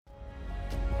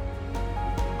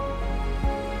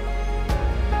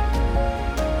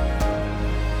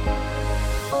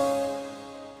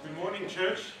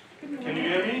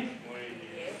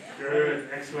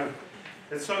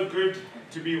It's so good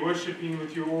to be worshiping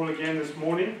with you all again this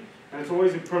morning, and it's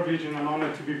always a privilege and an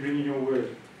honor to be bringing your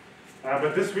word.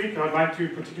 But this week, I'd like to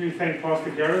particularly thank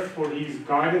Pastor Gareth for his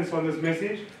guidance on this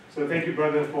message. So thank you,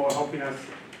 brother, for helping us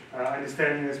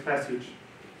understanding this passage.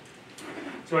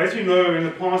 So as you know, in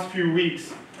the past few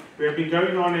weeks, we have been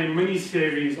going on a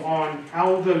mini-series on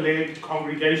elder-led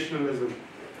congregationalism.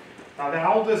 Now, the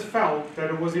elders felt that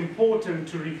it was important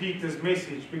to repeat this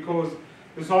message because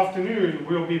this afternoon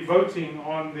we'll be voting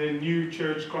on the new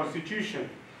church constitution,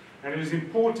 and it is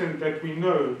important that we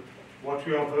know what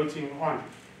we are voting on.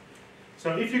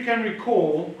 So if you can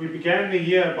recall, we began the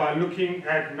year by looking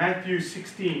at Matthew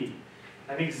 16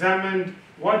 and examined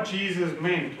what Jesus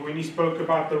meant when he spoke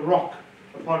about the rock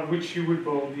upon which he would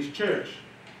build his church,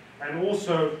 and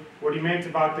also what he meant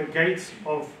about the gates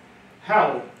of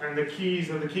hell and the keys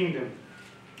of the kingdom.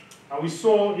 We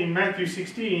saw in Matthew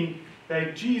 16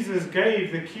 that Jesus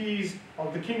gave the keys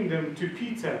of the kingdom to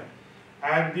Peter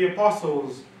and the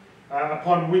apostles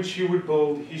upon which he would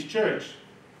build his church.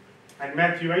 And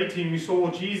Matthew 18 we saw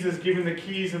Jesus giving the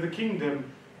keys of the kingdom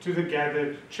to the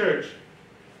gathered church.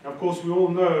 Of course, we all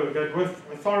know that with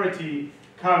authority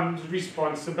comes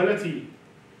responsibility.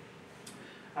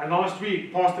 And last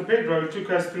week, Pastor Pedro took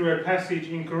us through a passage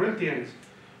in Corinthians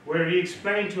where he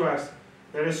explained to us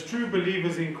that as true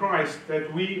believers in Christ,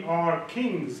 that we are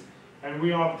kings and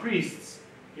we are priests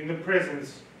in the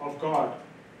presence of God.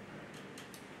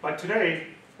 But today,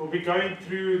 we'll be going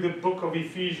through the book of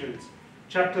Ephesians,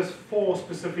 chapters 4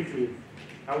 specifically,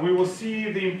 and we will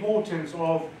see the importance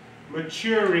of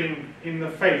maturing in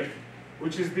the faith,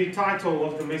 which is the title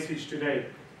of the message today.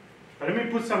 But let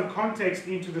me put some context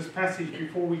into this passage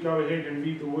before we go ahead and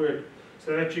read the word,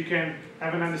 so that you can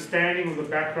have an understanding of the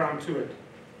background to it.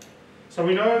 So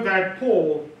we know that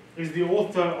Paul is the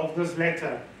author of this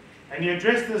letter, and he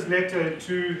addressed this letter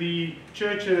to the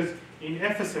churches in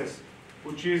Ephesus,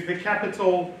 which is the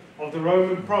capital of the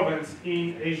Roman province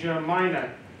in Asia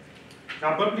Minor.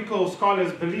 Now, biblical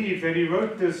scholars believe that he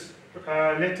wrote this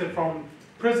letter from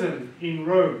prison in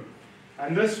Rome,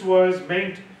 and this was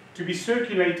meant to be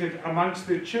circulated amongst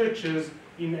the churches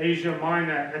in Asia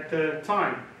Minor at the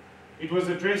time. It was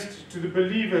addressed to the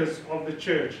believers of the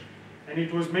church, and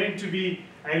it was meant to be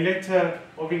a letter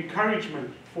of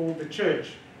encouragement for the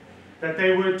church, that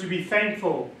they were to be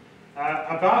thankful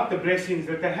about the blessings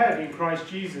that they had in Christ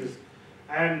Jesus,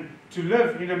 and to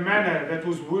live in a manner that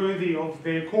was worthy of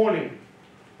their calling.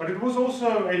 But it was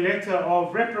also a letter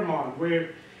of reprimand,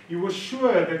 where he was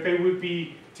sure that they would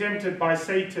be tempted by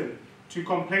Satan to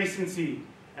complacency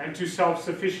and to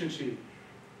self-sufficiency.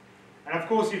 And of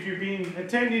course, if you've been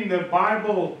attending the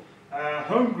Bible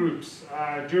home groups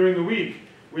during the week,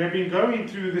 we have been going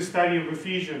through the study of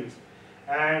Ephesians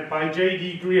by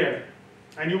J.D. Greer.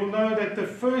 And you will know that the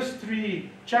first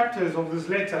 3 chapters of this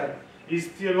letter is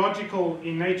theological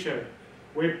in nature,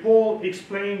 where Paul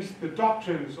explains the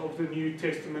doctrines of the New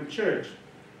Testament church.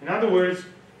 In other words,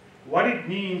 what it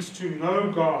means to know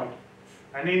God.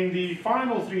 And in the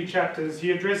final 3 chapters,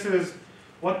 he addresses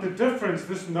what the difference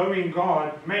this knowing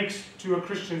God makes to a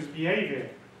Christian's behavior.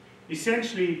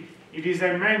 Essentially, it is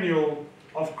a manual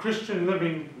of Christian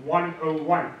living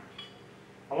 101.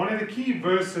 And one of the key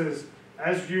verses,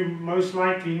 as you most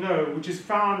likely know, which is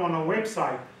found on our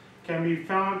website, can be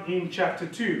found in chapter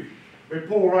 2, where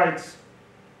Paul writes,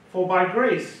 "For by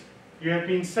grace you have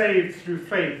been saved through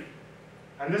faith,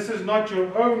 and this is not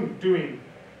your own doing,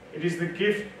 it is the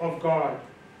gift of God,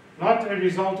 not a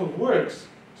result of works,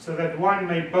 so that one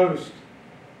may boast.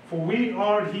 For we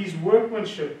are his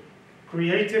workmanship,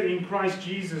 created in Christ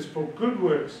Jesus for good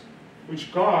works,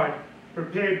 which God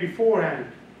prepared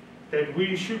beforehand, that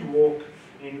we should walk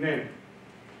in them."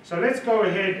 So let's go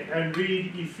ahead and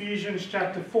read Ephesians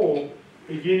chapter 4,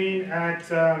 beginning at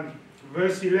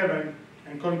verse 11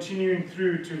 and continuing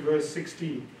through to verse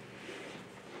 16.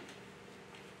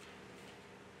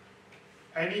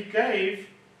 "And he gave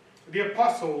the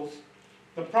apostles,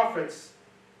 the prophets,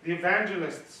 the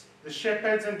evangelists, the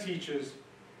shepherds and teachers,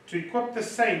 to equip the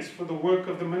saints for the work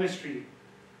of the ministry,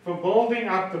 for building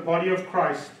up the body of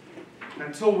Christ,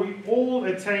 until we all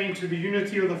attain to the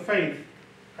unity of the faith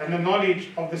and the knowledge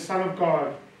of the Son of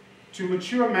God, to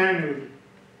mature manhood,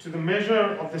 to the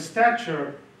measure of the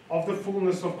stature of the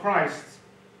fullness of Christ,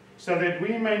 so that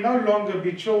we may no longer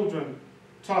be children,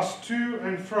 tossed to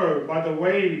and fro by the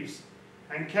waves,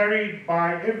 and carried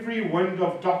by every wind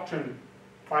of doctrine,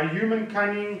 by human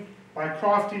cunning, by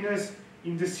craftiness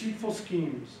in deceitful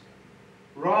schemes.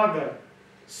 Rather,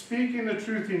 speaking the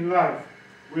truth in love,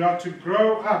 we are to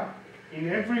grow up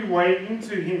in every way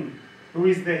into him who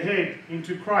is the head,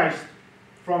 into Christ,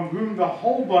 from whom the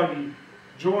whole body,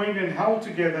 joined and held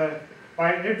together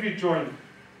by every joint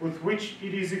with which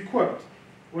it is equipped,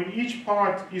 when each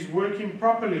part is working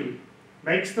properly,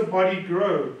 makes the body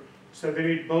grow so that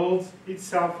it builds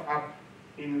itself up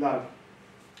in love.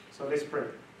 So let's pray.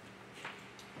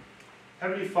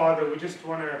 Heavenly Father, we just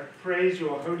want to praise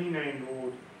your holy name,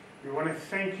 Lord. We want to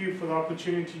thank you for the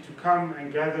opportunity to come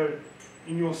and gather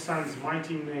in your Son's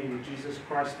mighty name, Jesus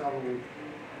Christ our Lord.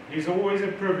 It is always a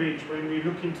privilege when we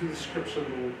look into the Scripture,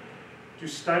 Lord, to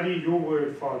study your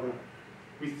word, Father.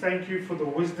 We thank you for the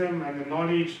wisdom and the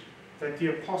knowledge that the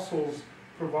apostles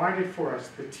provided for us,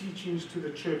 the teachings to the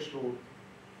church, Lord.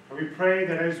 And we pray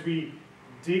that as we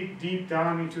dig deep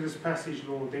down into this passage,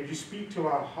 Lord, that you speak to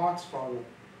our hearts, Father,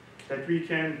 that we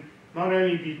can not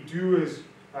only be doers,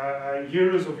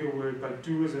 hearers of your word, but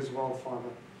doers as well, Father.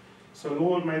 So,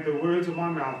 Lord, may the words of my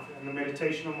mouth and the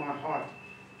meditation of my heart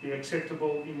be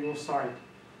acceptable in your sight,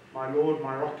 my Lord,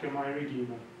 my rock, and my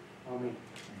Redeemer. Amen.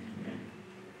 Amen.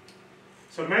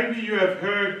 So maybe you have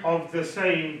heard of the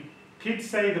saying, kids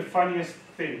say the funniest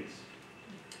things.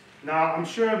 Now, I'm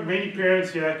sure many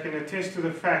parents here can attest to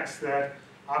the facts that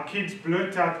our kids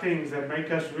blurt out things that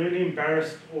make us really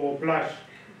embarrassed or blush.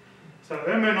 So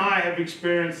Emma and I have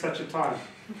experienced such a time.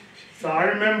 So I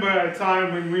remember a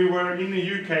time when we were in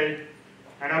the UK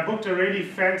and I booked a really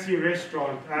fancy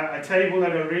restaurant, a table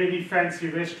at a really fancy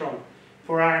restaurant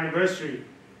for our anniversary.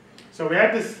 So we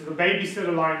had the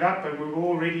babysitter lined up and we were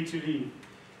all ready to leave.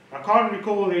 I can't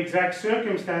recall the exact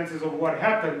circumstances of what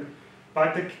happened,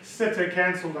 but the sitter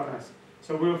cancelled on us.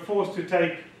 So we were forced to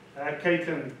take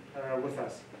Caitlin with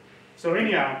us. So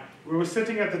anyhow, we were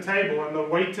sitting at the table and the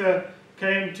waiter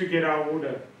came to get our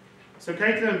order. So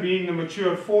Caitlin, being the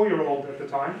mature 4-year-old at the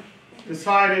time,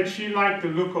 decided she liked the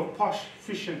look of posh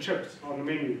fish and chips on the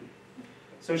menu.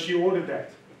 So she ordered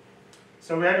that.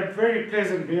 So we had a very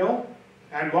pleasant meal,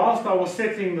 and whilst I was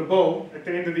settling the bill at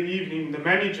the end of the evening, the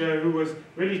manager, who was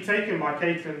really taken by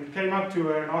Caitlin, came up to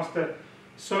her and asked her,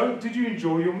 "So, did you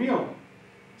enjoy your meal?"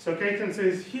 So Caitlin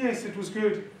says, "Yes, it was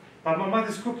good, but my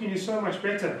mother's cooking is so much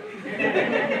better."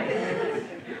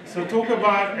 So talk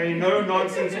about a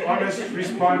no-nonsense, honest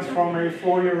response from a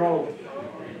 4-year-old.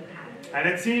 And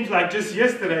it seems like just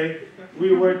yesterday,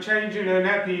 we were changing her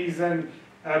nappies and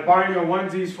buying her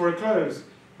onesies for her clothes.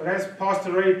 But as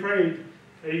Pastor Ray prayed,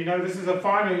 this is a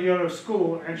final year of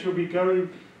school and she'll be going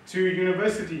to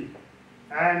university.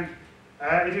 And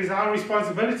it is our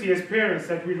responsibility as parents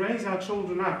that we raise our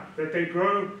children up, that they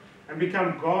grow and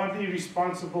become godly,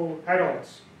 responsible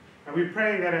adults. And we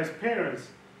pray that as parents,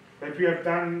 that we have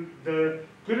done the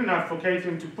good enough for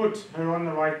Caitlin to put her on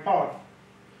the right path.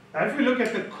 Now, if we look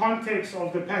at the context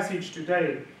of the passage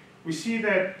today, we see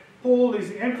that Paul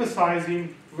is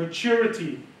emphasizing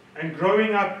maturity and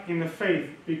growing up in the faith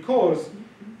because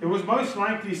there was most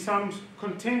likely some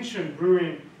contention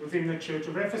brewing within the church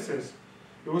of Ephesus.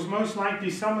 There was most likely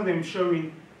some of them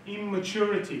showing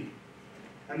immaturity.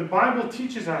 And the Bible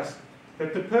teaches us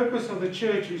that the purpose of the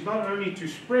church is not only to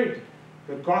spread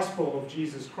the gospel of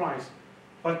Jesus Christ,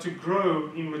 but to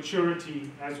grow in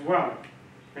maturity as well.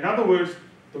 In other words,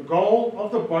 the goal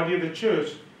of the body of the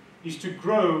church is to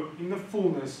grow in the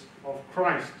fullness of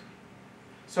Christ.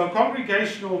 So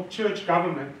congregational church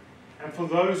government, and for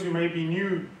those who may be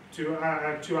new to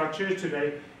our church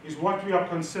today, is what we are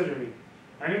considering.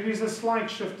 And it is a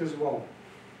slight shift as well.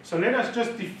 So let us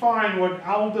just define what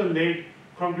elder-led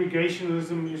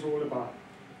congregationalism is all about.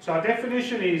 So our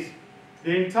definition is,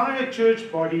 the entire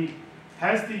church body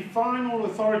has the final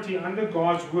authority under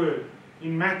God's word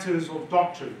in matters of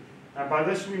doctrine. And by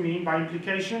this we mean, by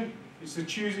implication, it's the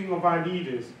choosing of our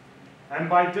leaders. And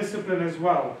by discipline as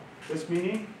well. This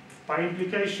meaning, by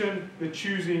implication, the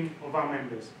choosing of our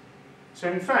members.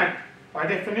 So in fact, by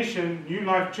definition, New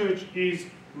Life Church is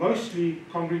mostly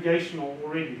congregational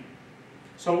already.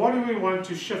 So what do we want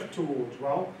to shift towards?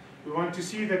 Well, we want to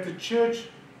see that the church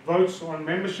votes on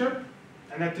membership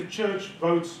and that the church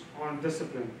votes on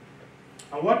discipline.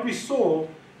 And what we saw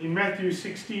in Matthew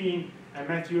 16 and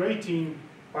Matthew 18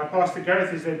 by Pastor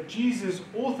Gareth is that Jesus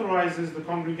authorizes the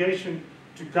congregation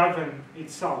to govern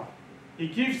itself. He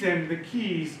gives them the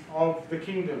keys of the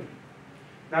kingdom.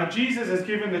 Now Jesus has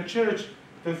given the church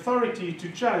the authority to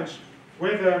judge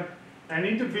whether an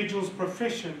individual's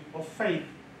profession of faith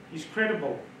is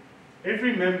credible.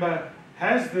 Every member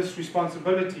has this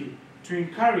responsibility to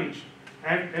encourage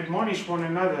and admonish one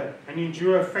another and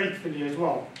endure faithfully as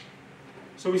well.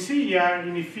 So we see here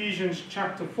in Ephesians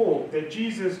chapter 4 that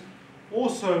Jesus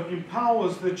also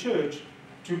empowers the church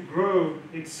to grow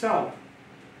itself.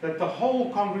 That the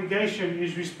whole congregation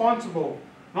is responsible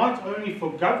not only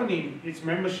for governing its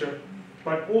membership,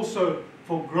 but also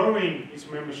for growing its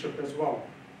membership as well.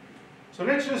 So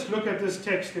let's just look at this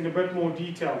text in a bit more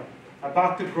detail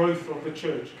about the growth of the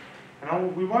church.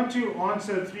 And we want to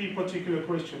answer three particular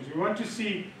questions. We want to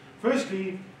see,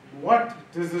 firstly, what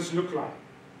does this look like?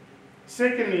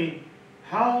 Secondly,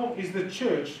 how is the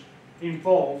church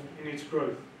involved in its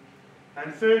growth?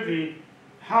 And thirdly,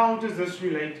 how does this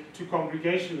relate to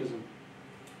congregationalism?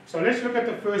 So let's look at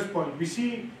the first point. We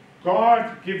see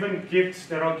God-given gifts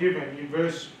that are given in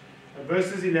verses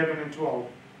 11 and 12.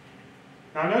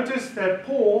 Now notice that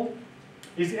Paul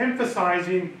is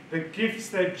emphasizing the gifts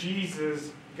that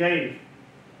Jesus gave.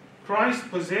 Christ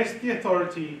possessed the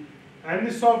authority and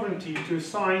the sovereignty to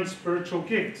assign spiritual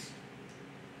gifts.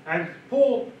 And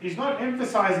Paul is not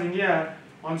emphasizing here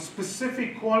on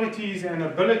specific qualities and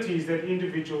abilities that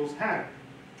individuals have.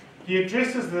 He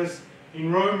addresses this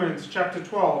in Romans chapter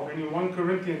 12 and in 1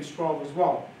 Corinthians 12 as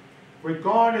well, where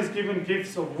God has given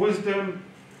gifts of wisdom,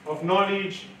 of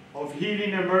knowledge, of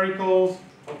healing and miracles,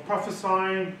 of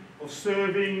prophesying, of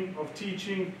serving, of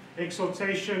teaching,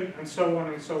 exhortation, and so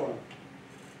on and so on.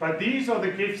 But these are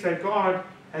the gifts that God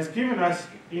has given us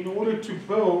in order to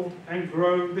build and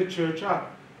grow the church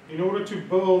up, in order to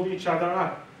build each other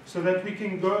up, so that we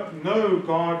can know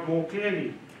God more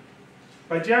clearly.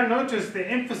 But here notice the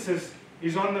emphasis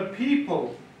is on the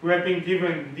people who have been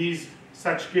given these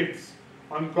such gifts,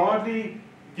 on godly,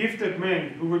 gifted men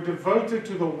who were devoted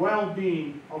to the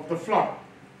well-being of the flock.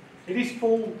 It is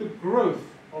for the growth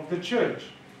of the church.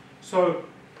 So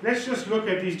let's just look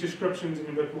at these descriptions in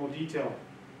a bit more detail.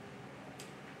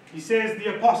 He says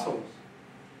the apostles.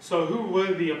 So who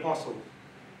were the apostles?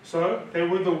 So they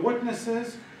were the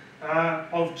witnesses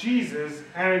of Jesus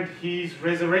and his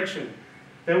resurrection.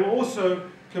 They were also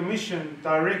commissioned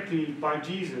directly by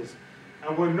Jesus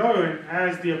and were known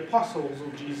as the apostles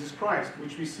of Jesus Christ,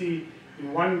 which we see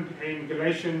in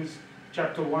Galatians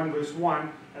chapter 1 verse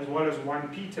 1 as well as 1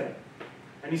 Peter.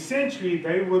 And essentially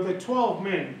they were the 12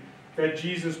 men that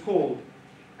Jesus called,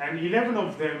 and 11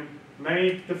 of them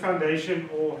made the foundation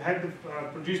or had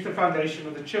produced the foundation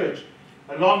of the church,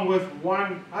 along with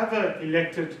one other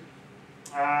elected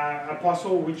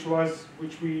apostle, which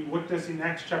we witness in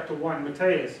Acts chapter 1,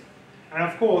 Matthias. And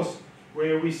of course,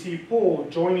 where we see Paul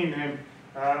joining him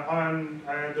on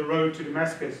the road to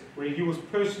Damascus, where he was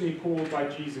personally called by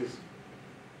Jesus.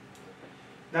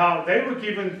 Now, they were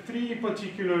given three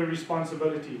particular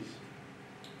responsibilities.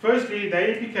 Firstly,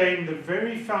 they became the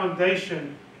very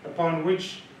foundation upon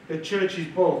which the church is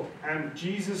built, and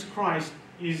Jesus Christ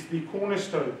is the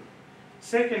cornerstone.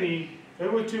 Secondly, they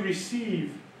were to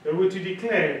receive, they were to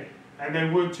declare, and they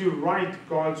were to write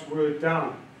God's word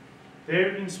down.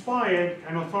 Their inspired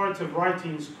and authoritative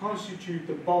writings constitute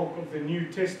the bulk of the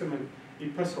New Testament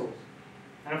epistles.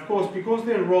 And of course, because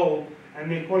their role and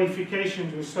their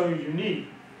qualifications were so unique,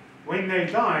 when they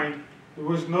died, there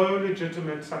was no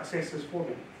legitimate successors for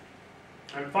them.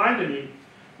 And finally,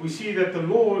 we see that the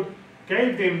Lord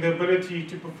gave them the ability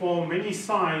to perform many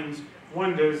signs,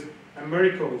 wonders, and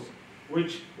miracles,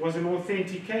 which was an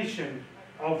authentication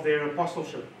of their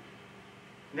apostleship.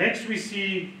 Next, we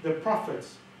see the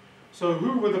prophets. So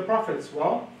who were the prophets?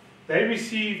 Well, they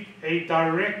received a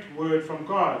direct word from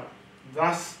God.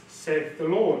 Thus saith the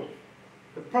Lord.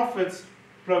 The prophets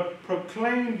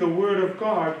proclaimed the word of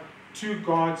God to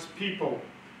God's people,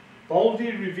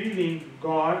 boldly revealing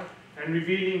God and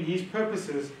revealing his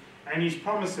purposes and his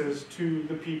promises to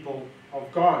the people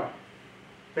of God.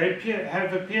 They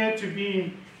have appeared to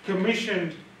be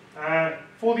commissioned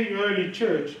for the early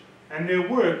church, and their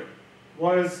work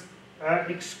was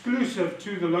exclusive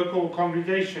to the local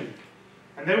congregation.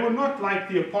 And they were not like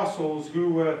the apostles who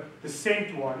were the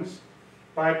sent ones,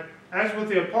 but as with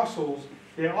the apostles,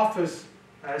 their office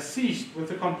ceased with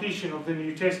the completion of the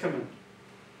New Testament.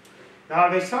 Now,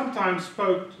 they sometimes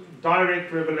spoke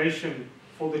direct revelation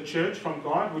for the church from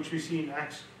God, which we see in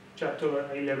Acts chapter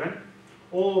 11,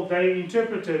 or they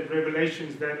interpreted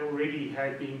revelations that already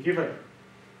had been given.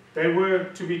 They were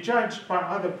to be judged by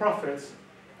other prophets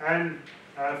and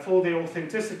for their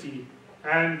authenticity,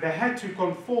 and they had to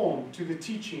conform to the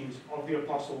teachings of the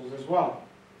apostles as well.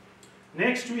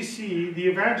 Next, we see the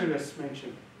evangelists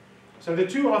mentioned. So the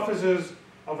two offices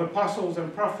of apostles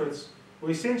and prophets were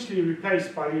essentially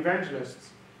replaced by the evangelists.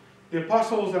 The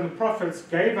apostles and the prophets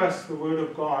gave us the word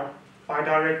of God by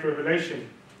direct revelation,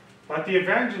 but the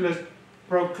evangelists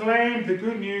proclaimed the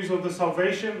good news of the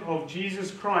salvation of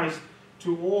Jesus Christ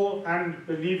to all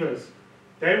unbelievers.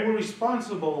 They were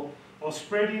responsible of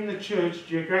spreading the church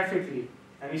geographically,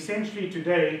 and essentially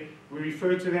today we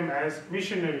refer to them as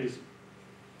missionaries.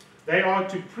 They are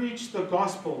to preach the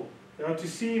gospel. They are to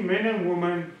see men and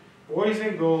women, boys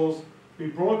and girls, be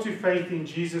brought to faith in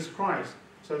Jesus Christ,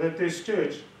 so that this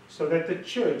church so that the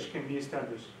church can be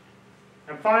established.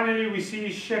 And finally, we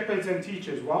see shepherds and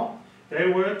teachers. Well, they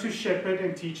were to shepherd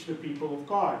and teach the people of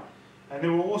God. And they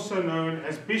were also known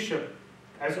as bishop,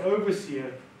 as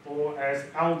overseer, or as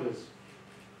elders.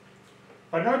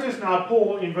 But notice now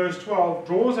Paul in verse 12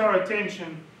 draws our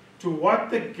attention to what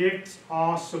the gifts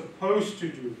are supposed to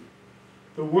do.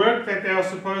 The work that they are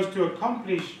supposed to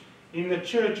accomplish in the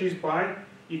church is by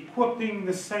equipping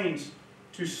the saints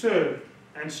to serve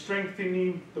and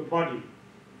strengthening the body.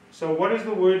 So what is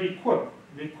the word equip?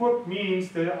 Equip means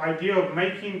the idea of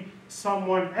making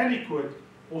someone adequate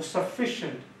or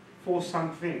sufficient for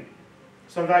something.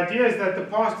 So the idea is that the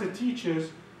pastor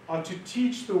teachers are to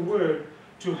teach the word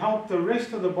to help the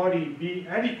rest of the body be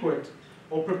adequate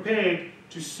or prepared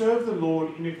to serve the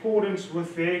Lord in accordance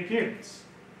with their gifts.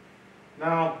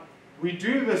 Now, we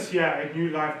do this here at New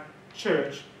Life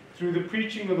Church through the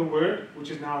preaching of the word,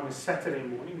 which is now on a Saturday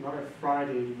morning, not a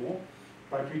Friday anymore.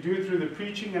 But we do it through the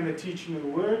preaching and the teaching of the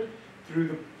word, through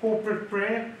the corporate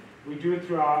prayer. We do it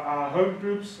through our home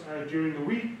groups during the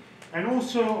week, and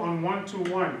also on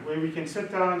one-to-one, where we can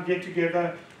sit down, get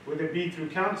together, whether it be through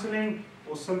counseling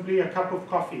or simply a cup of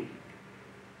coffee.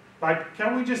 But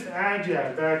can we just add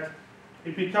here that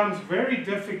it becomes very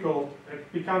difficult,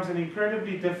 it becomes an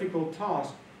incredibly difficult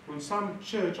task when some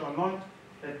church are not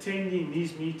attending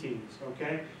these meetings,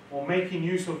 okay, or making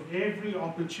use of every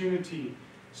opportunity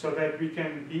so that we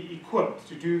can be equipped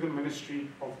to do the ministry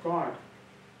of God.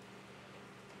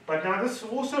 But now this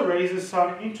also raises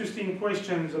some interesting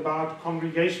questions about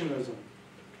congregationalism.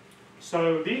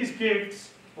 So these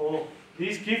gifts, or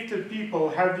these gifted people,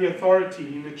 have the authority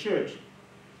in the church.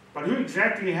 But who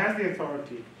exactly has the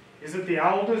authority? Is it the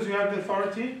elders who have the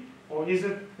authority, or is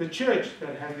it the church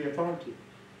that has the authority?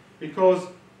 Because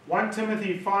 1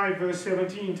 Timothy 5 verse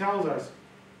 17 tells us,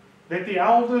 "Let the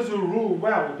elders who rule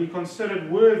well be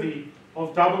considered worthy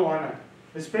of double honor,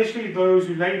 especially those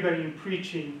who labor in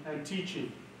preaching and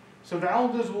teaching." So the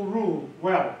elders will rule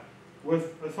well,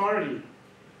 with authority.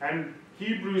 And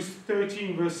Hebrews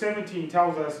 13 verse 17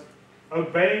 tells us,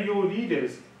 "Obey your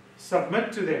leaders,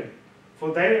 submit to them,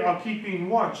 for they are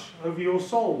keeping watch over your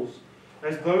souls,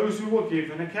 as those who will give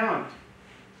an account."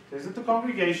 So is it the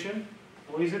congregation,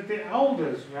 or is it the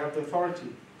elders who have the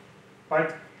authority?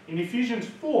 But in Ephesians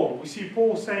 4, we see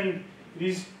Paul saying it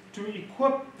is to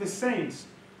equip the saints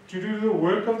to do the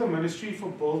work of the ministry for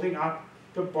building up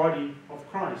the body of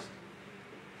Christ.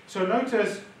 So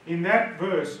notice in that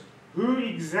verse, who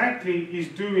exactly is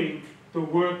doing the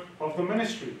work of the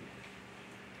ministry?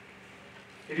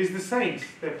 It is the saints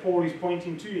that Paul is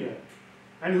pointing to here.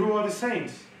 And who are the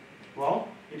saints? Well,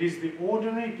 it is the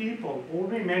ordinary people,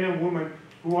 ordinary men and women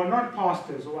who are not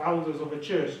pastors or elders of a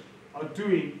church, are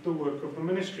doing the work of the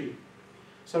ministry.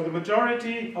 So the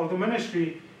majority of the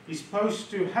ministry is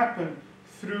supposed to happen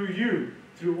through you,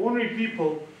 through ordinary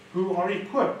people who are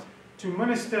equipped to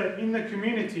minister in the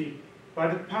community by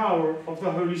the power of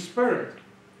the Holy Spirit.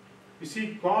 You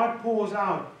see, God pours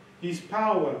out His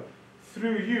power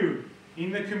through you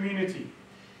in the community.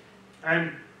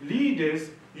 And leaders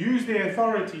use their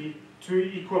authority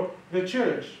to equip the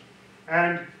church.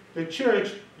 And the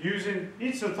church using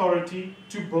its authority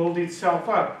to build itself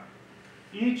up.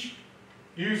 Each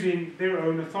using their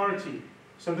own authority.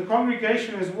 So the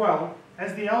congregation as well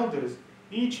as the elders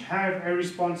each have a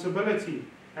responsibility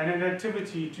and an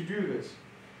activity to do this.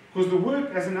 Because the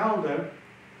work as an elder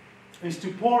is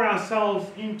to pour ourselves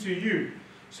into you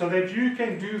so that you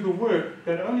can do the work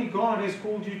that only God has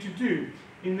called you to do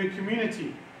in the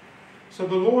community. So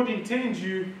the Lord intends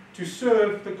you to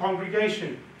serve the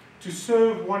congregation, to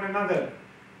serve one another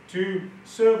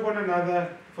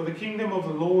for the kingdom of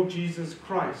the Lord Jesus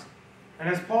Christ. And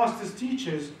as pastors,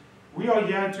 teachers, we are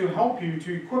here to help you,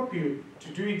 to equip you to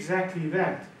do exactly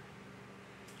that.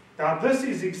 Now this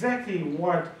is exactly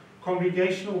what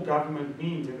congregational government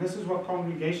means, and this is what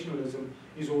congregationalism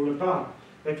is all about.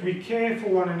 That we care for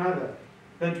one another,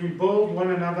 that we build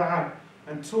one another up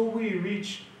until we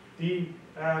reach the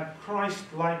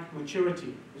Christ-like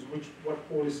maturity, is what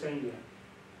Paul is saying here.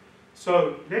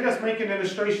 So let us make an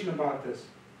illustration about this.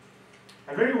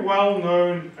 A very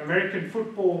well-known American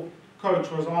football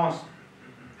coach was asked,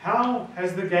 how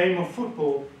has the game of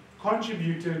football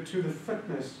contributed to the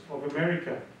fitness of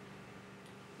America?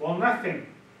 Well, nothing,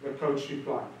 the coach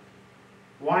replied.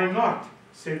 Why not?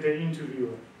 Said the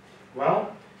interviewer.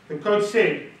 Well, the coach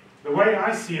said, the way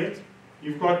I see it,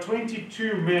 you've got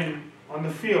 22 men on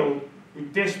the field who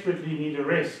desperately need a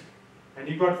rest. And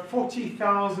you've got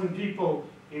 40,000 people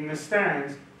in the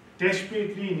stands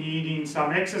desperately needing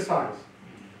some exercise.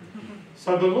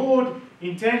 So the Lord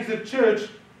intends the church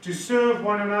to serve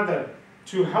one another,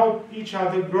 to help each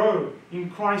other grow in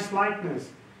Christ likeness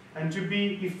and to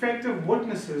be effective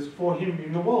witnesses for Him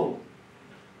in the world.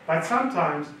 But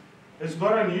sometimes it's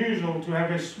not unusual to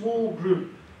have a small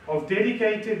group of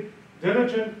dedicated,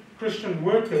 diligent Christian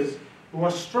workers who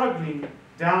are struggling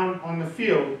down on the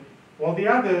field, while the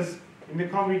others in the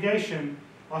congregation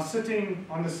are sitting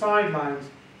on the sidelines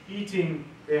eating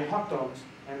their hot dogs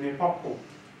and their popcorn.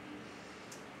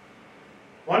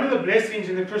 One of the blessings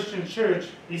in the Christian church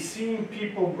is seeing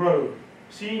people grow,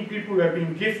 seeing people who have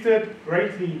been gifted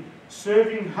greatly,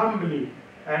 serving humbly,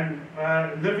 and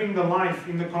living the life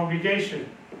in the congregation.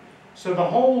 So the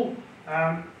whole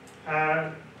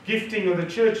gifting of the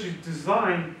church is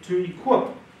designed to equip,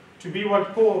 to be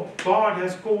what God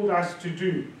has called us to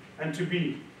do and to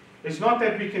be. It's not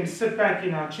that we can sit back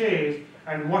in our chairs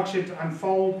and watch it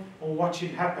unfold or watch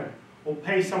it happen or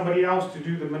pay somebody else to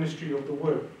do the ministry of the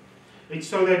work. It's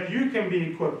so that you can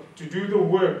be equipped to do the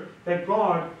work that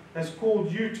God has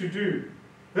called you to do.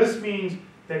 This means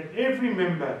that every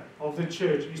member of the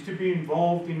church is to be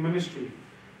involved in ministry.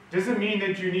 It doesn't mean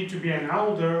that you need to be an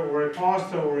elder or a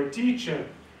pastor or a teacher.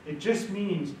 It just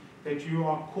means that you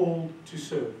are called to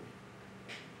serve.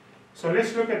 So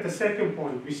let's look at the second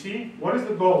point. We see, what is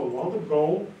the goal? Well, the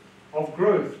goal of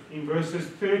growth in verses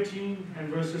 13 and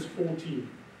verses 14.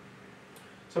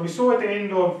 So we saw at the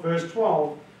end of verse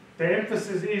 12, the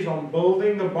emphasis is on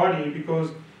building the body because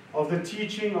of the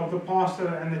teaching of the pastor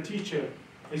and the teacher.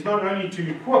 It's not only to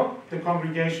equip the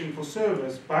congregation for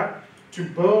service, but to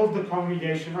build the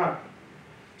congregation up.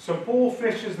 So Paul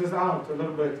fleshes this out a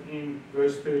little bit in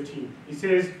verse 13. He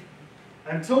says,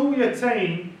 until we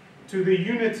attain to the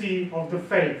unity of the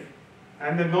faith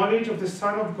and the knowledge of the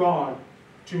Son of God,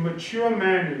 to mature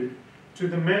manhood, to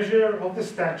the measure of the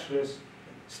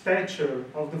stature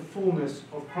of the fullness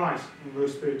of Christ, in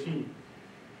verse 13.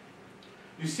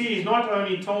 You see, he's not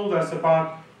only told us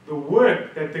about the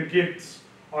work that the gifts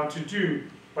are to do,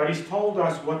 but he's told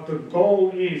us what the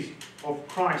goal is of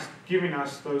Christ giving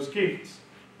us those gifts,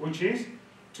 which is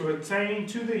to attain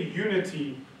to the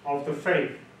unity of the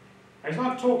faith. He's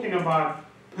not talking about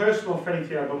personal faith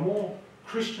here, but more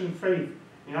Christian faith.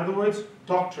 In other words,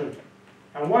 doctrine.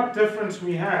 And what difference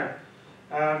we have,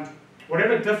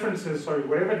 whatever differences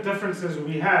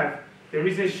we have, there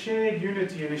is a shared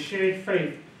unity and a shared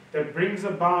faith that brings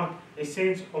about a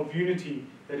sense of unity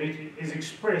that it is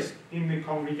expressed in the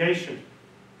congregation.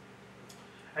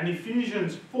 And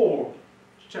Ephesians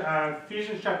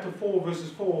chapter 4,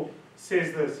 verses 4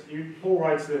 says this. Paul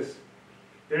writes this: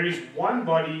 there is one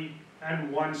body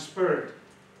and one Spirit,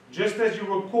 just as you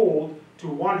were called to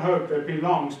one hope that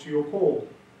belongs to your call.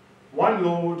 One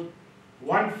Lord,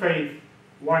 one faith,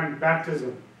 one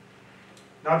baptism.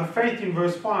 Now the faith in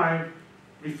verse 5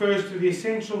 refers to the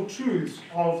essential truths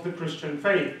of the Christian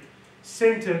faith,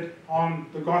 centered on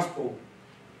the gospel.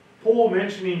 Paul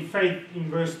mentioning faith in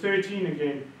verse 13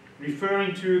 again,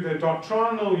 referring to the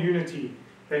doctrinal unity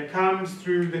that comes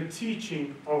through the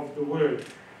teaching of the word.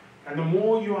 And the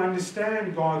more you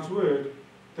understand God's word,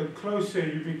 the closer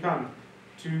you become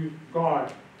to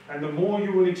God. And the more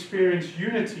you will experience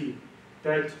unity,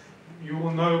 that you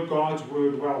will know God's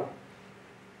word well.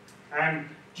 And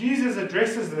Jesus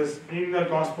addresses this in the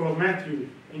Gospel of Matthew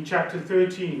in chapter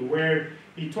 13, where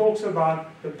he talks about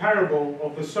the parable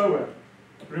of the sower.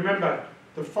 Remember,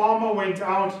 the farmer went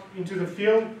out into the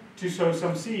field to sow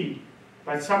some seed,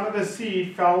 but some of the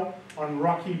seed fell on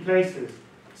rocky places.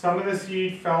 Some of the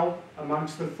seed fell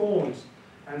amongst the thorns,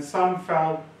 and some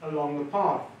fell along the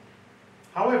path.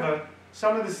 However,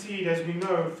 some of the seed, as we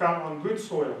know, fell on good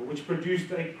soil, which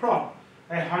produced a crop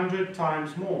 100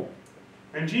 times more.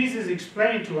 And Jesus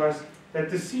explained to us that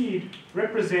the seed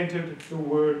represented the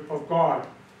Word of God,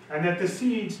 and that the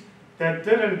seeds that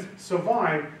didn't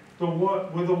survive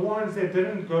were the ones that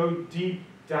didn't go deep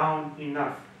down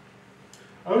enough.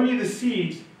 Only the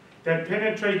seeds that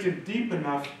penetrated deep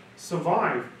enough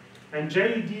survived. And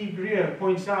J.D. Greer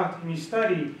points out in his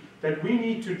study that we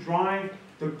need to drive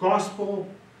the gospel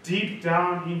deep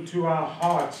down into our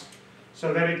hearts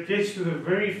so that it gets to the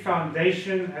very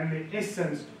foundation and the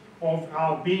essence of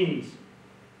our beings.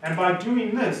 And by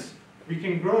doing this, we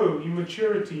can grow in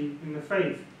maturity in the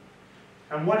faith.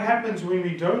 And what happens when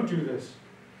we don't do this?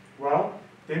 Well,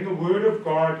 then the Word of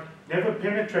God never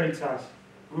penetrates us.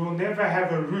 We will never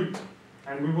have a root,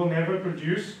 and we will never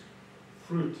produce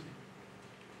fruit.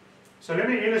 So let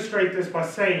me illustrate this by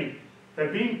saying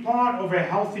that being part of a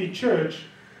healthy church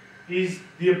is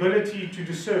the ability to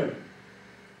discern.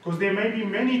 Because there may be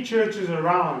many churches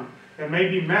around that may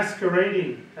be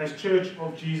masquerading as Church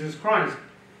of Jesus Christ.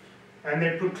 And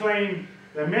they proclaim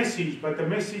the message, but the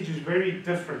message is very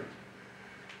different.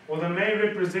 or they may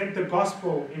represent the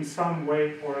gospel in some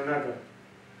way or another.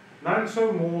 None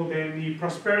so more than the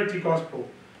prosperity gospel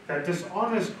that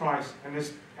dishonors Christ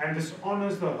and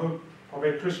dishonors the hope of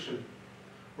a Christian.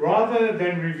 Rather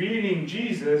than revealing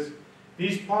Jesus,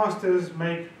 these pastors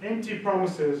make empty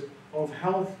promises of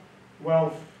health,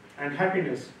 wealth, and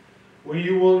happiness, where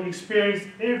you will experience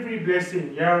every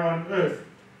blessing here on earth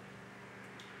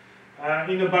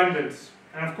in abundance.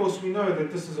 And of course, we know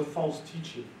that this is a false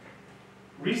teaching.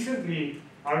 Recently,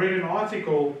 I read an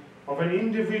article of an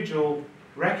individual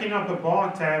racking up a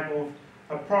bar tab of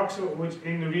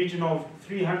approximately in the region of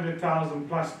 300,000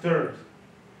 plus dirhams.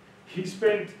 He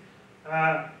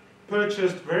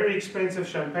purchased very expensive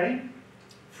champagne,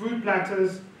 food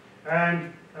platters,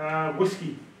 and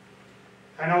whiskey.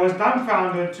 And I was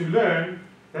dumbfounded to learn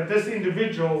that this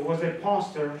individual was a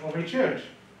pastor of a church.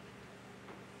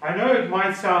 I know it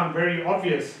might sound very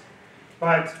obvious,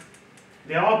 but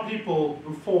there are people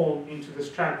who fall into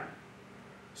this trap.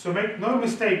 So make no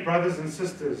mistake, brothers and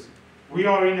sisters, we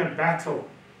are in a battle.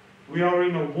 We are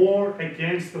in a war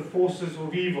against the forces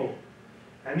of evil.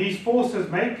 And these forces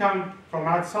may come from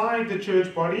outside the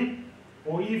church body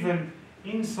or even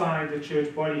inside the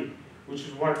church body, which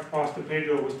is what Pastor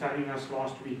Pedro was telling us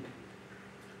last week.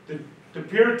 The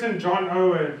Puritan John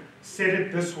Owen said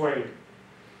it this way: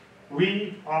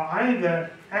 we are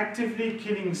either actively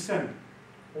killing sin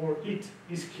or it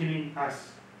is killing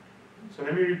us. So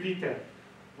let me repeat that.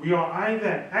 We are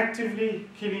either actively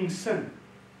killing sin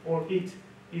or it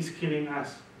is killing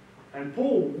us. And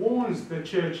Paul warns the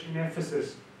church in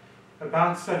Ephesus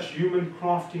about such human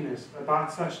craftiness,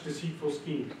 about such deceitful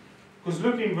schemes. Because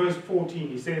look in verse 14,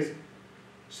 he says,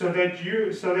 so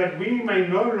that we may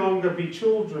no longer be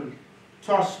children,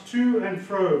 tossed to and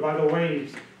fro by the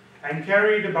waves, and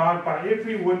carried about by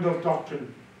every wind of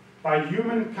doctrine, by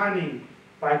human cunning,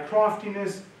 by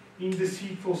craftiness in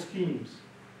deceitful schemes.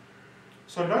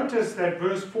 So notice that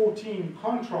verse 14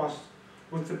 contrasts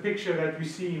with the picture that we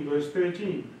see in verse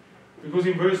 13. Because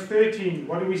in verse 13,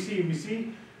 what do we see? We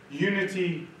see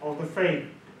unity of the faith.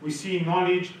 We see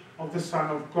knowledge of the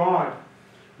Son of God.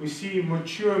 We see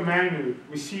mature manhood.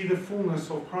 We see the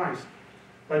fullness of Christ.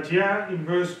 But here in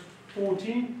verse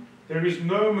 14, there is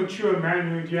no mature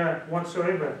manhood here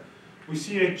whatsoever. We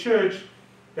see a church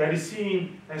that is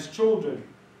seen as children,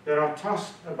 that are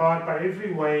tossed about by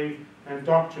every wave and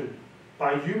doctrine,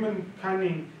 by human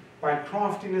cunning, by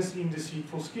craftiness in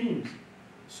deceitful schemes.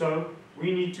 So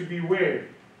we need to beware.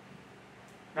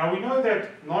 Now we know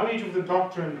that knowledge of the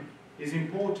doctrine is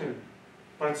important,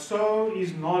 but so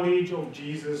is knowledge of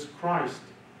Jesus Christ.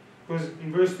 Because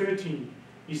in verse 13,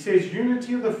 he says,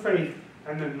 unity of the faith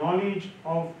and the knowledge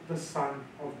of the Son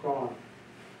of God.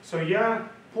 So here,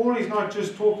 Paul is not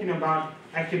just talking about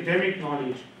academic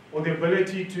knowledge or the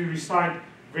ability to recite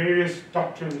various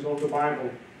doctrines of the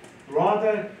Bible.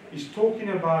 Rather, he's talking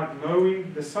about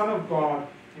knowing the Son of God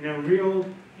in a real,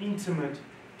 intimate,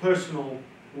 personal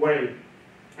way.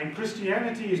 And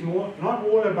Christianity is not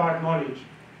all about knowledge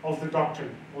of the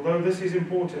doctrine, although this is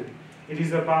important. It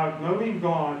is about knowing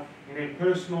God in a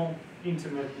personal,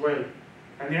 intimate way.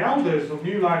 And the elders of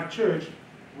New Life Church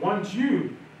want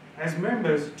you, as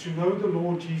members, to know the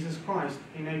Lord Jesus Christ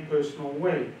in a personal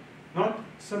way. Not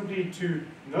simply to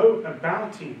know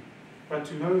about Him, but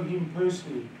to know Him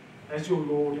personally as your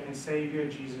Lord and Savior,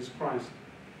 Jesus Christ.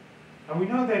 And we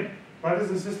know that, brothers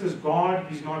and sisters, God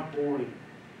is not boring.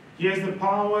 He has the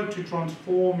power to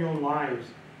transform your lives.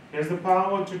 He has the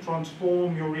power to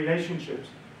transform your relationships,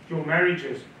 your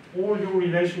marriages, all your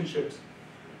relationships.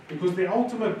 Because the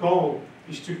ultimate goal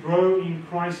is to grow in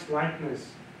Christ's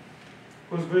likeness.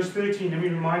 Because verse 13, let me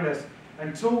remind us,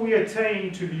 until we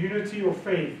attain to the unity of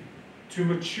faith, to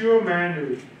mature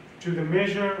manhood, to the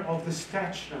measure of the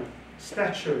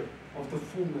stature of the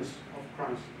fullness of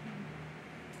Christ.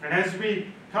 And as we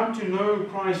come to know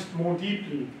Christ more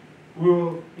deeply, we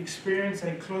will experience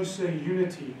a closer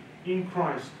unity in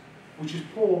Christ, which is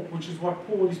what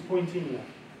Paul is pointing at.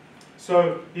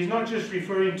 So he's not just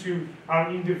referring to our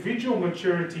individual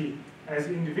maturity as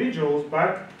individuals,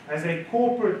 but as a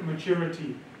corporate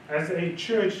maturity, as a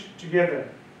church together,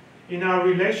 in our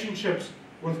relationships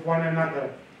with one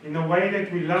another, in the way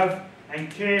that we love and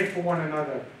care for one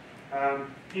another,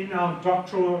 in our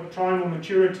doctrinal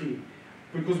maturity,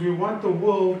 because we want the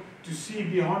world to see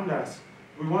beyond us.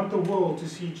 We want the world to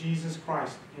see Jesus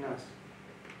Christ in us.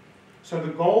 So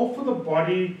the goal for the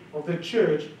body of the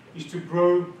church is to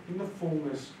grow in the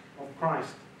fullness of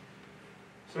Christ.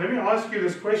 So let me ask you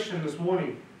this question this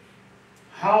morning.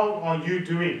 How are you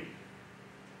doing?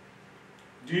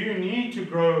 Do you need to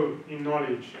grow in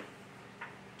knowledge?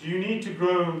 Do you need to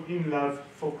grow in love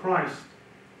for Christ?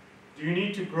 Do Do you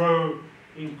need to grow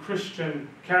in Christian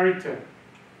character,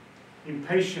 in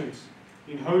patience,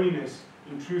 in holiness,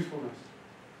 in truthfulness?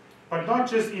 But not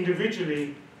just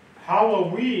individually. How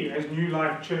are we as New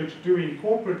Life Church doing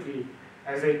corporately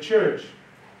as a church?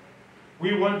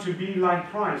 We want to be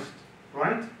like Christ,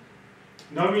 right?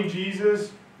 Knowing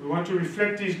Jesus, we want to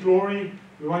reflect His glory,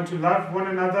 we want to love one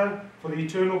another for the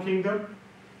eternal kingdom.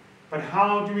 But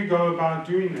how do we go about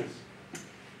doing this?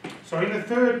 So in the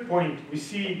third point, we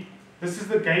see this is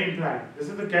the game plan. This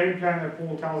is the game plan that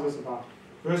Paul tells us about.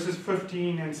 Verses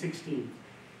 15 and 16.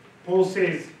 Paul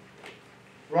says,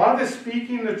 rather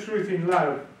speaking the truth in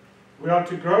love, we are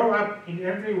to grow up in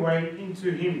every way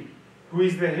into Him, who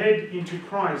is the head, into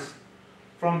Christ,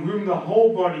 from whom the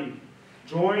whole body,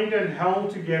 joined and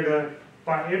held together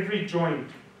by every joint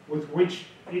with which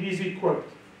it is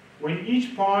equipped, when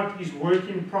each part is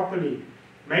working properly,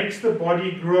 makes the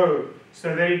body grow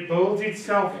so that it builds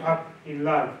itself up in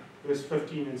love. Verse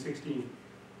 15 and 16.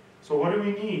 So what do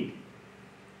we need?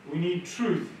 We need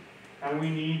truth and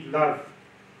we need love.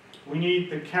 We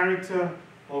need the character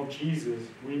of Jesus.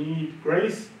 We need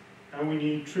grace and we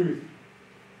need truth.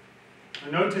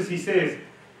 And notice he says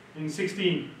in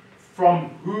 16, from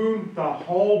whom the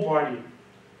whole body.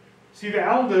 See, the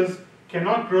elders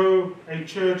cannot grow a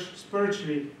church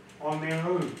spiritually on their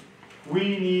own.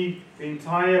 We need the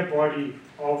entire body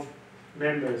of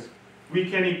members. We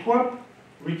can equip,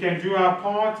 we can do our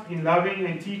part in loving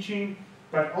and teaching,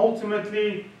 but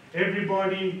ultimately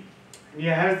everybody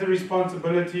here has the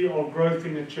responsibility of growth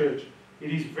in the church.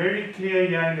 It is very clear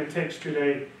here in the text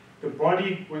today,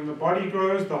 when the body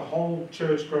grows, the whole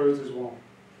church grows as well.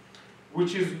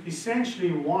 Which is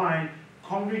essentially why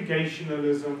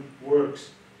congregationalism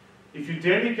works. If you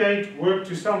delegate work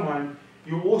to someone,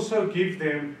 you also give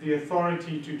them the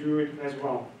authority to do it as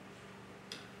well.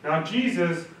 Now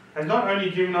Jesus has not only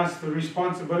given us the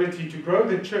responsibility to grow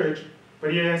the church,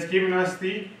 but He has given us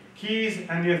the keys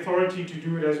and the authority to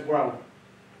do it as well.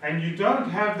 And you don't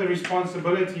have the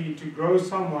responsibility to grow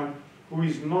someone who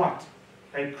is not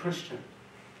a Christian,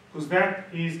 because that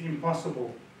is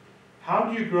impossible. How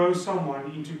do you grow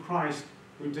someone into Christ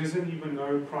who doesn't even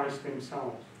know Christ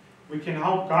themselves? We can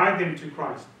help guide them to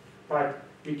Christ, but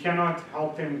we cannot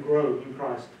help them grow in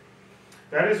Christ.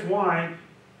 That is why,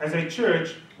 as a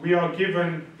church, we are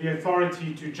given the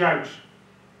authority to judge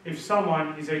if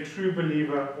someone is a true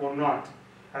believer or not.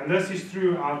 And this is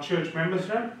through our church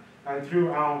membership and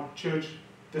through our church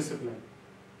discipline.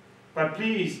 But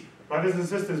please, brothers and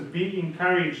sisters, be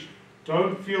encouraged.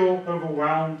 Don't feel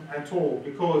overwhelmed at all,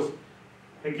 because,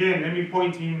 again, let me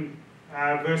point in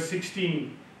verse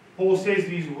 16. Paul says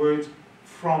these words,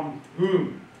 from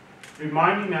whom,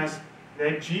 reminding us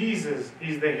that Jesus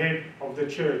is the head of the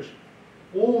church.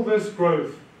 All this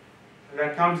growth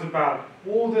that comes about,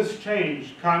 all this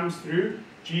change comes through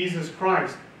Jesus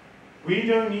Christ. We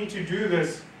don't need to do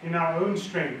this in our own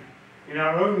strength, in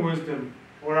our own wisdom,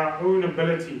 or our own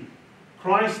ability.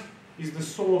 Christ is the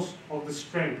source of the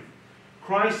strength.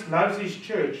 Christ loves His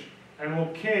church and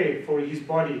will care for His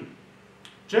body.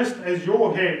 Just as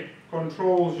your head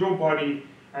controls your body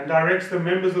and directs the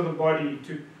members of the body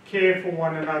to care for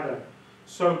one another,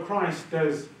 so Christ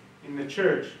does in the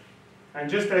church. And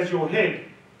just as your head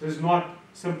does not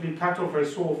simply cut off a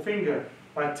sore finger,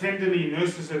 but tenderly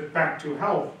nurses it back to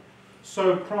health,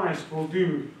 so Christ will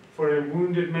do for a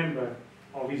wounded member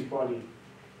of His body.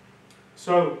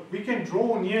 So we can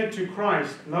draw near to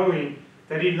Christ knowing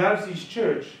that He loves His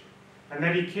church and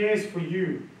that He cares for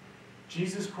you.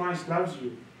 Jesus Christ loves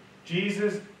you.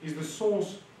 Jesus is the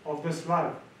source of this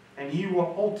love, and He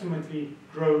will ultimately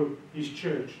grow His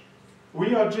church.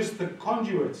 We are just the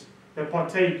conduits that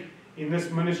partake in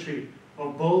this ministry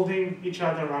of building each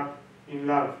other up in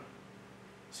love.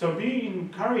 So be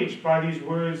encouraged by these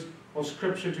words of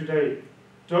Scripture today.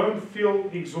 Don't feel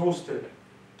exhausted.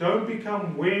 Don't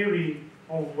become weary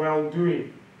of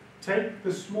well-doing. Take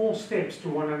the small steps to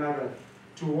one another,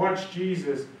 to watch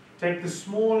Jesus take the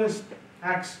smallest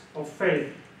acts of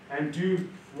faith and do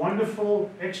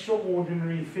wonderful,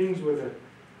 extraordinary things with it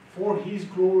for His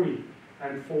glory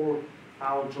and for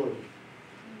our joy.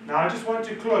 Now I just want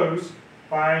to close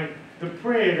by the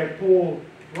prayer that Paul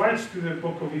writes to the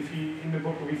book of in the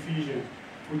book of Ephesians,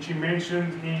 which he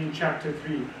mentioned in chapter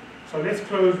 3. So let's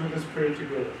close with this prayer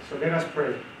together. So let us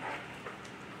pray.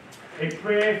 A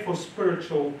prayer for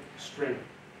spiritual strength.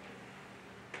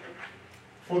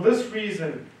 For this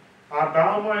reason, I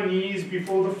bow my knees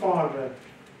before the Father,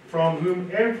 from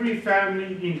whom every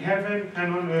family in heaven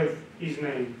and on earth is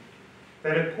named,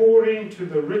 that according to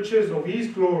the riches of His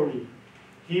glory,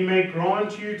 He may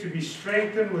grant you to be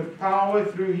strengthened with power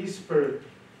through His Spirit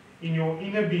in your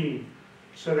inner being,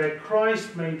 so that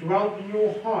Christ may dwell in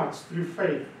your hearts through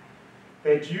faith,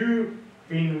 that you,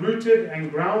 being rooted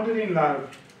and grounded in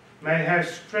love, may have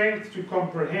strength to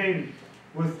comprehend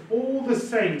with all the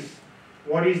saints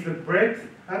what is the breadth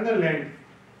and the length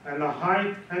and the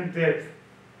height and depth,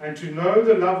 and to know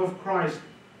the love of Christ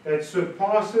that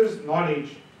surpasses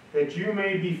knowledge, that you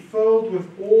may be filled with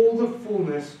all the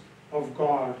fullness of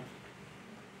God.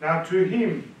 Now to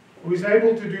him who is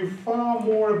able to do far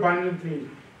more abundantly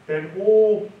than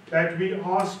all that we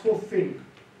ask or think,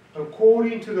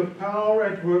 according to the power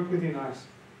at work within us,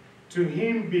 to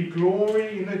him be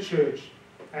glory in the church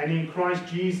and in Christ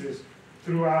Jesus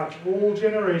throughout all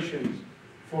generations,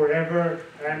 forever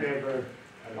and ever.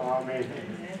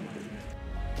 Amen.